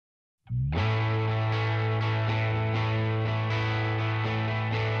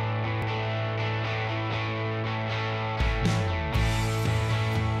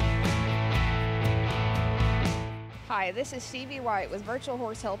Hi, this is Stevie White with Virtual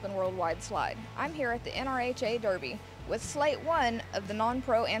Horse Help and Worldwide Slide. I'm here at the NRHA Derby with Slate 1 of the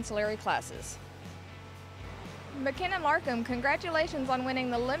non-pro ancillary classes. McKinnon Larcombe, congratulations on winning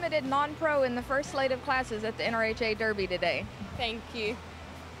the limited non-pro in the first slate of classes at the NRHA Derby today. Thank you.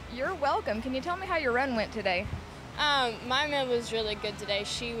 You're welcome. Can you tell me how your run went today? My mare was really good today.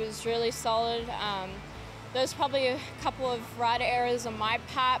 She was really solid. There's probably a couple of rider errors on my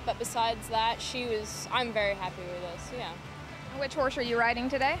part, but besides that, I'm very happy with her, so yeah. Which horse are you riding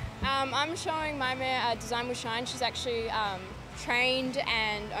today? I'm showing my mare Design with Shine. She's actually trained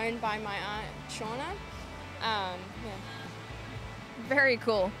and owned by my aunt, Shauna. Yeah. Very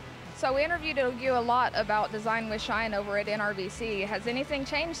cool. So we interviewed you a lot about Design with Shine over at NRBC. Has anything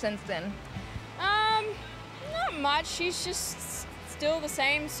changed since then? Not much. She's just still the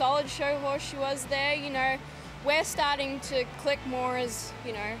same solid show horse she was there. You know, we're starting to click more as,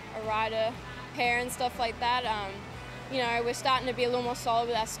 you know, a rider pair and stuff like that. You know, we're starting to be a little more solid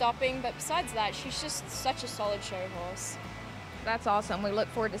with our stopping, but besides that, she's just such a solid show horse. That's awesome. We look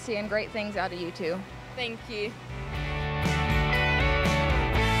forward to seeing great things out of you two. Thank you.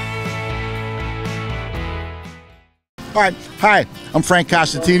 All right. Hi, I'm Frank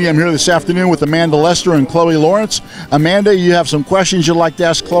Costantini. I'm here this afternoon with Amanda Lester and Chloe Lawrence. Amanda, you have some questions you'd like to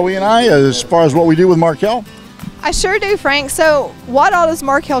ask Chloe and I as far as what we do with Markel? I sure do, Frank. So what all does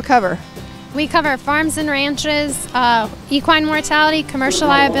Markel cover? We cover farms and ranches, equine mortality, commercial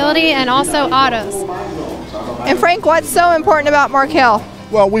liability, and also autos. And Frank, what's so important about Markel?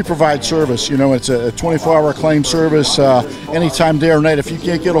 Well, we provide service. You know, it's a 24-hour claim service anytime, day or night. If you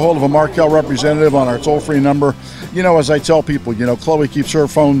can't get a hold of a Markel representative on our toll-free number, you know, as I tell people, you know, Chloe keeps her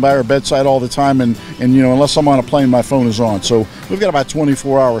phone by her bedside all the time, and you know, unless I'm on a plane, my phone is on. So we've got about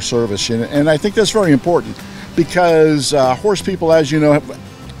 24-hour service, and I think that's very important because horse people, as you know,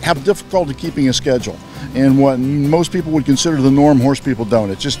 have difficulty keeping a schedule, and what most people would consider the norm, horse people don't.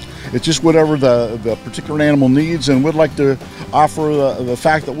 It's just whatever the particular animal needs, and we'd like to offer the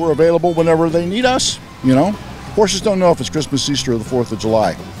fact that we're available whenever they need us. You know, horses don't know if it's Christmas, Easter, or the 4th of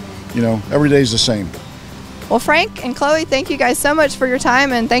July. You know, every day is the same. Well, Frank and Chloe, thank you guys so much for your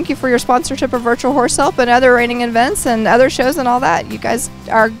time, and thank you for your sponsorship of Virtual Horse Help and other reining events and other shows and all that. You guys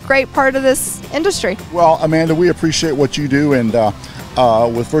are a great part of this industry. Well, Amanda, we appreciate what you do, and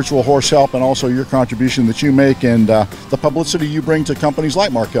with Virtual Horse Help, and also your contribution that you make, and the publicity you bring to companies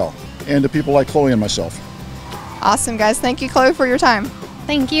like Markel and to people like Chloe and myself. Awesome, guys. Thank you, Chloe, for your time.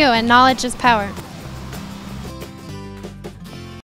 Thank you, and knowledge is power.